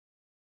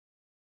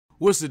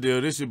What's the deal?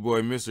 This your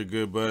boy, Mr.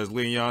 GoodBuds,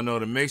 letting y'all know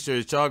to make sure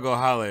that y'all go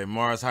holler at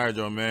Mars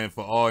Hydro, man,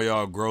 for all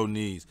y'all grow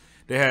needs.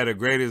 They have the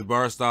greatest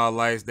bar style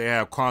lights, they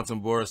have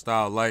quantum board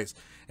style lights,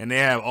 and they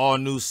have all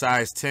new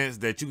size tents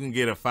that you can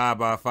get a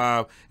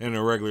 5x5 in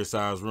a regular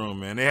size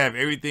room, man. They have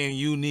everything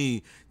you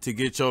need to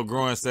get your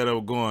growing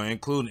setup going,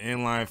 including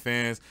inline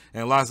fans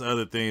and lots of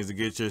other things to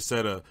get your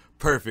setup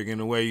perfect in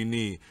the way you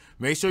need.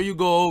 Make sure you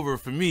go over,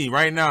 for me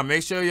right now,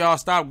 make sure y'all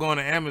stop going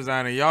to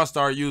Amazon and y'all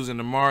start using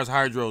the Mars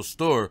Hydro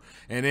store,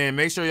 and then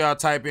make sure y'all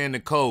type in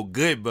the code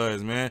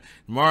GoodBuds, man.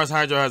 Mars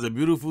Hydro has a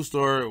beautiful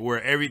store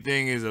where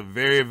everything is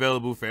very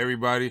available for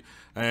everybody,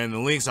 and the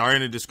links are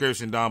in the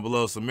description down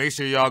below, so make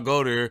sure y'all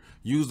go there,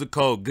 use the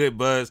code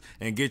GoodBuds,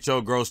 and get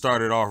your growth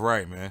started off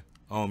right, man,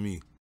 on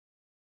me.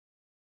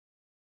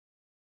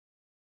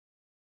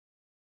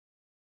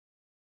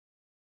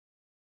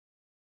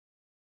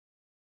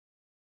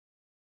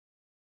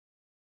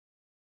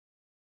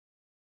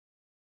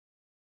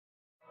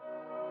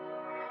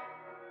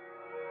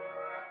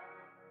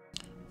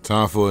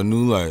 Time for a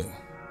new light.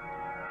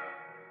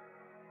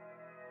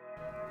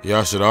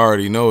 Y'all should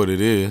already know what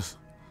it is.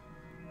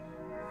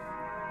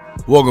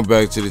 Welcome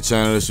back to the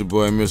channel. It's your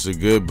boy, Mr.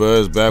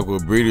 GoodBuds, back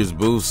with Veg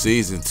Booth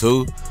Season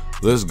 2.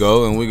 Let's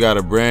go. And we got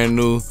a brand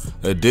new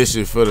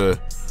addition for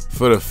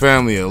the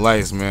family of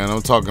lights, man.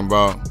 I'm talking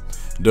about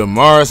the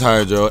Mars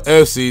Hydro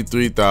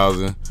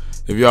FC3000.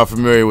 If y'all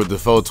familiar with the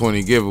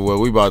 420 giveaway,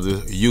 we about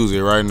to use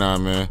it right now,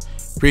 man.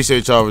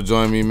 Appreciate y'all for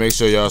joining me. Make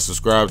sure y'all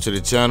subscribe to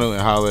the channel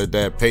and holler at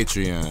that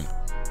Patreon.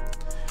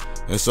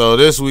 And so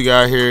this we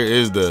got here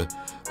is the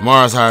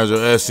Mars Hydro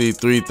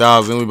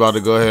SC3000. We about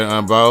to go ahead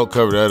and unbox,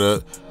 cover that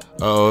up.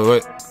 Oh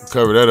wait,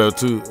 cover that up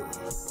too.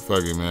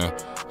 Fuck it, man.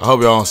 I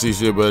hope y'all don't see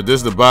shit, but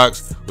this is the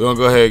box. We're gonna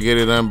go ahead and get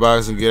it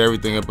unboxed and get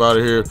everything up out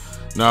of here.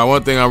 Now,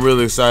 one thing I'm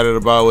really excited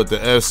about with the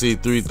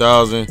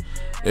FC3000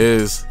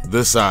 is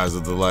the size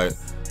of the light.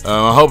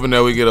 I'm hoping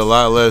that we get a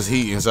lot less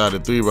heat inside the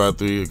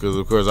 3x3, because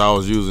of course I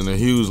was using a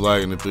huge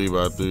light in the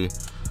 3x3.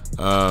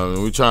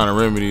 And we're trying to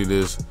remedy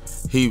this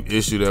heat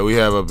issue that we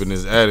have up in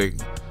this attic,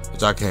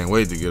 which I can't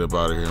wait to get up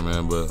out of here,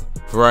 man. But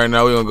for right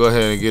now, we're gonna go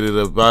ahead and get it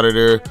up out of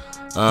there.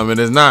 And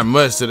there's not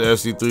much to the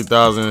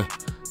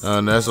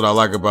FC3000. That's what I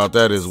like about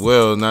that as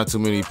well. Not too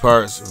many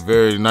parts,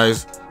 very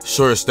nice,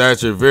 short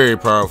stature, very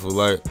powerful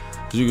light.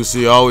 As you can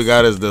see, all we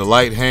got is the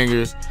light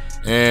hangers,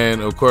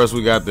 and of course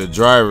we got the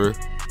driver.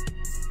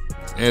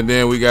 And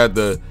then we got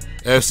the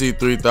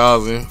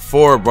FC3000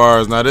 4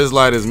 bars. Now this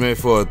light is meant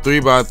for a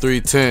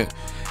 3x3 tent,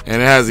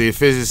 and it has the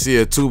efficiency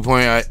of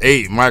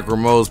 2.8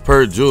 micromoles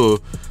per joule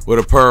with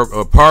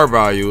a power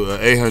value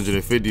of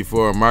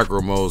 854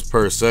 micromoles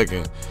per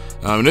second.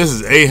 This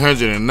is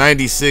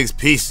 896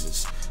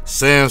 pieces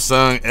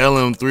Samsung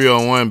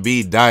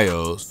LM301B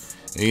diodes,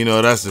 and you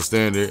know that's the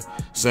standard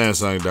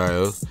Samsung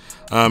diodes.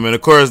 And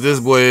of course, this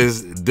boy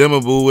is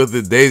dimmable with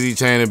the daisy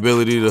chain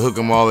ability to hook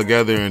them all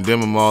together and dim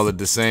them all at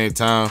the same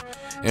time.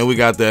 And we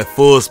got that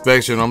full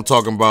spectrum. I'm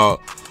talking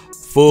about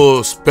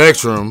full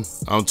spectrum.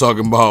 I'm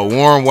talking about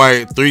warm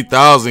white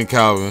 3000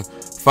 Kelvin,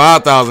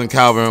 5000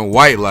 Kelvin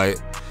white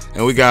light.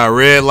 And we got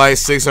red light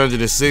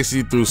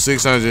 660 through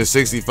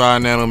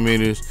 665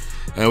 nanometers.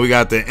 And we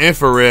got the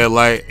infrared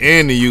light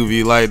and the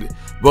UV light,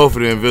 both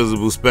of the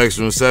invisible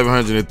spectrum,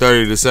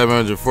 730 to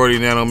 740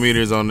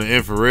 nanometers on the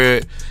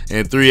infrared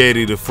and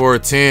 380 to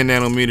 410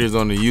 nanometers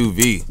on the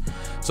UV.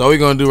 So all we're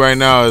gonna do right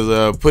now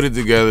is put it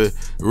together.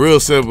 Real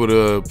simple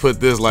to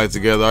put this light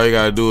together. All you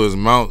gotta do is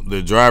mount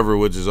the driver,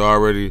 which is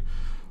already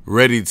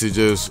ready to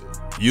just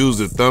use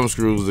the thumb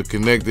screws to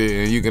connect it,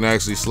 and you can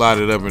actually slide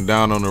it up and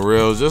down on the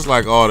rails, just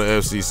like all the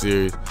FC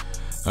series.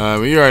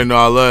 You already know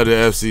I love the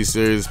FC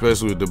series,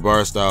 especially with the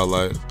bar style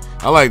light.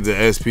 I like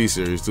the SP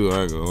series too,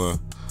 I ain't gonna lie.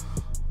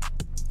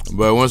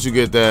 But once you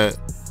get those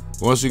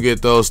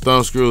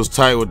thumb screws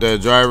tight with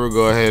that driver,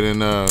 go ahead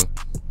and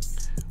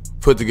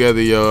put together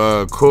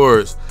your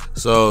cords.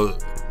 So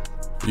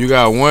you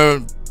got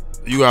one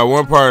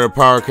part of the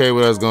power cable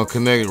that's gonna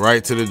connect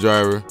right to the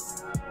driver,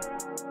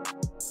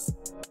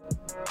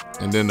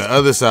 and then the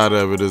other side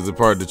of it is the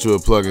part that you will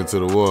plug into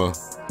the wall.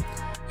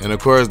 And of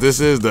course,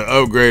 this is the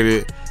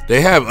upgraded. They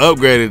have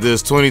upgraded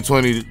this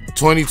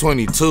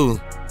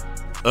 2022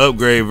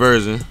 upgrade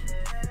version.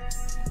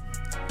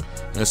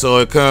 And so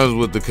it comes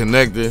with the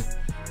connector,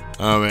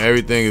 and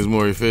everything is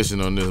more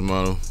efficient on this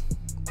model.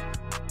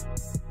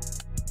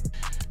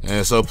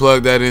 And so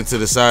plug that into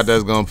the side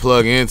that's gonna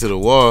plug into the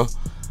wall,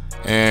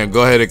 and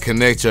go ahead and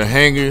connect your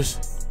hangers.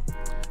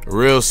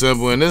 Real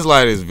simple, and this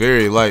light is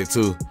very light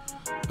too.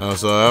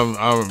 So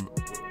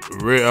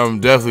I'm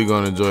definitely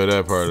gonna enjoy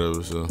that part of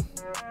it. So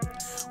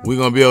we're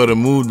gonna be able to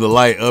move the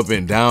light up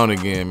and down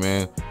again,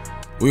 man.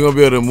 We're gonna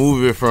be able to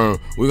move it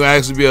we're gonna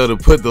actually be able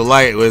to put the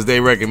light, as they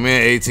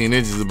recommend, 18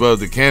 inches above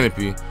the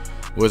canopy,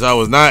 which I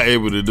was not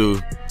able to do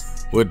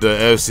with the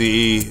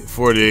FCE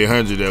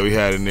 4800 that we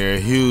had in there.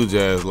 Huge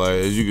ass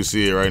light, as you can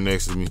see it right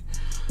next to me.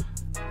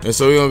 And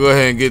so we're gonna go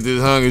ahead and get this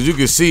hung. As you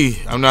can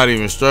see, I'm not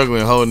even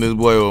struggling holding this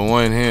boy with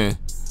one hand.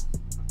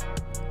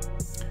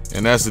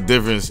 And that's the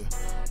difference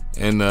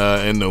in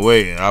the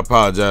way. I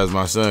apologize.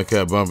 My son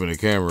kept bumping the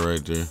camera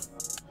right there.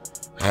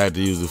 I had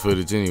to use the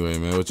footage anyway,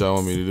 man. What y'all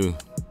want me to do?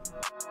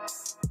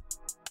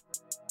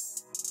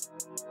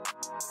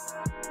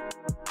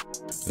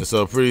 And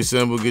so pretty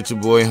simple. Get your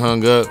boy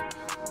hung up.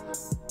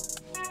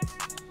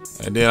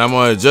 And then I'm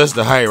gonna adjust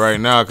the height right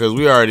now because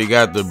we already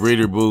got the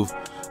breeder booth.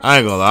 I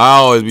ain't gonna lie, I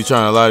always be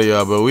trying to lie to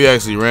y'all, but we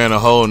actually ran a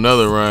whole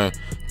nother run,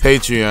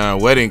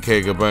 Patreon wedding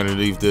cake up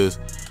underneath this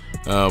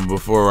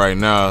before right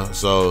now.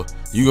 So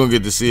you gonna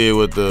get to see it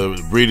with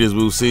the Breeders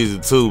Booth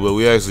Season 2, but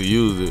we actually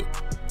used it.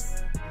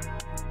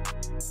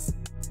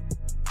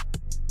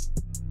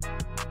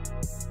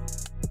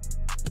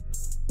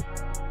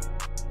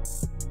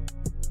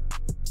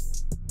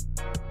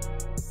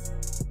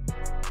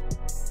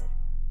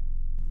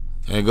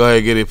 And go ahead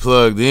and get it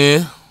plugged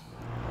in.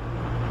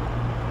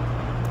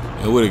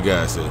 And what the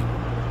guy say?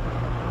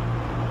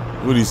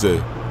 What'd he say?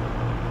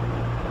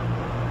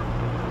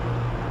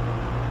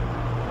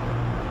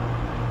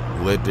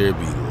 Let there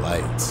be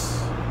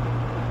lights.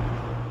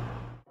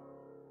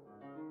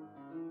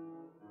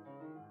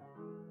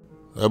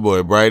 That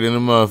boy bright in the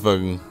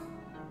motherfucking.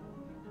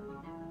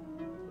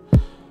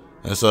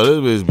 And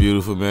so this bitch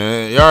beautiful,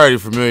 man. Y'all already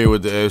familiar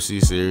with the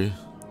FC series.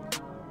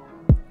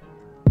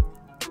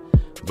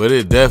 But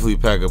it definitely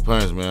pack a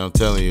punch, man. I'm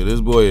telling you,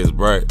 this boy is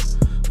bright.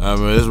 I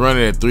mean, it's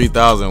running at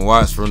 3,000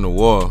 watts from the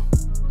wall.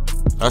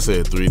 I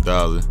said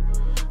 3,000.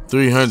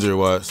 300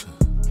 watts.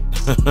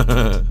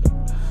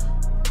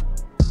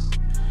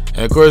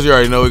 And of course, you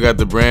already know we got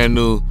the brand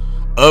new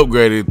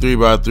upgraded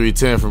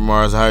 3x310 from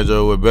Mars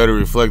Hydro with better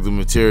reflective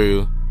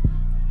material,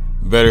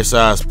 better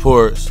size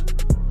ports,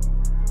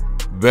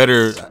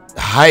 better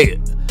height.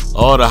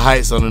 All the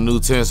heights on the new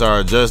tents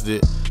are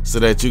adjusted so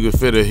that you can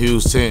fit a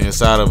huge tent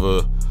inside of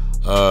a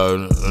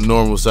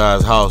normal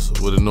size house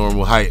with a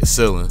normal height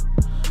ceiling.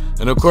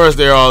 And of course,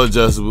 they're all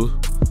adjustable,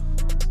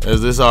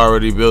 as this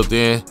already built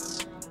in.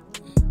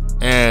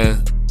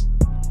 And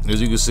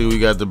as you can see, we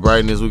got the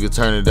brightness. We can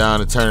turn it down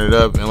and turn it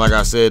up. And like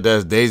I said,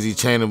 that's daisy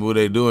chainable.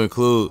 They do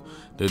include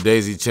the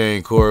daisy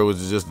chain cord, which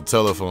is just a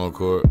telephone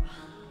cord.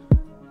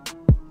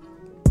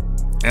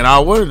 And I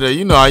wanted to,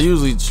 you know, I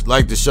usually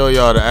like to show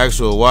y'all the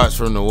actual watts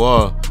from the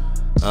wall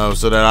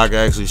so that I can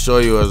actually show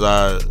you as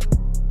I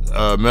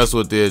mess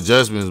with the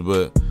adjustments.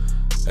 But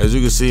as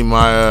you can see,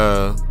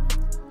 my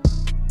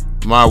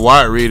my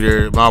watt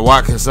reader, my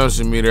watt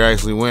consumption meter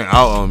actually went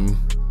out on me.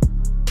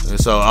 And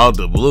so out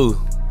the blue,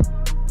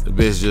 the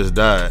bitch just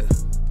died.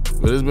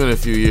 But it's been a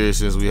few years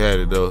since we had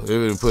it though. It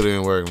been put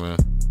in work, man.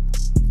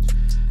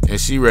 And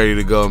she ready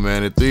to go,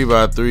 man. The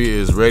 3x3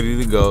 is ready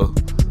to go.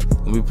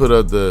 Let me put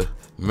up the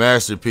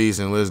masterpiece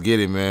and let's get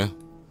it, man.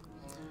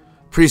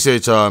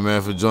 Appreciate y'all,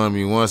 man, for joining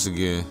me once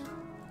again.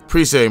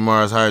 Appreciate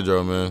Mars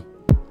Hydro, man.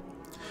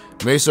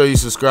 Make sure you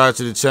subscribe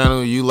to the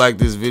channel, you like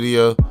this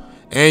video,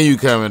 and you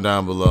comment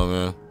down below,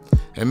 man.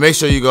 And make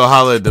sure you go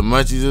holler at the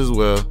Munchies as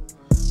well.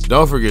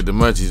 Don't forget the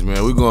Munchies,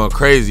 man. We're going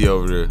crazy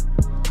over there.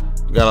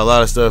 We got a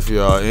lot of stuff for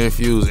y'all.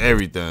 Infuse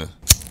everything.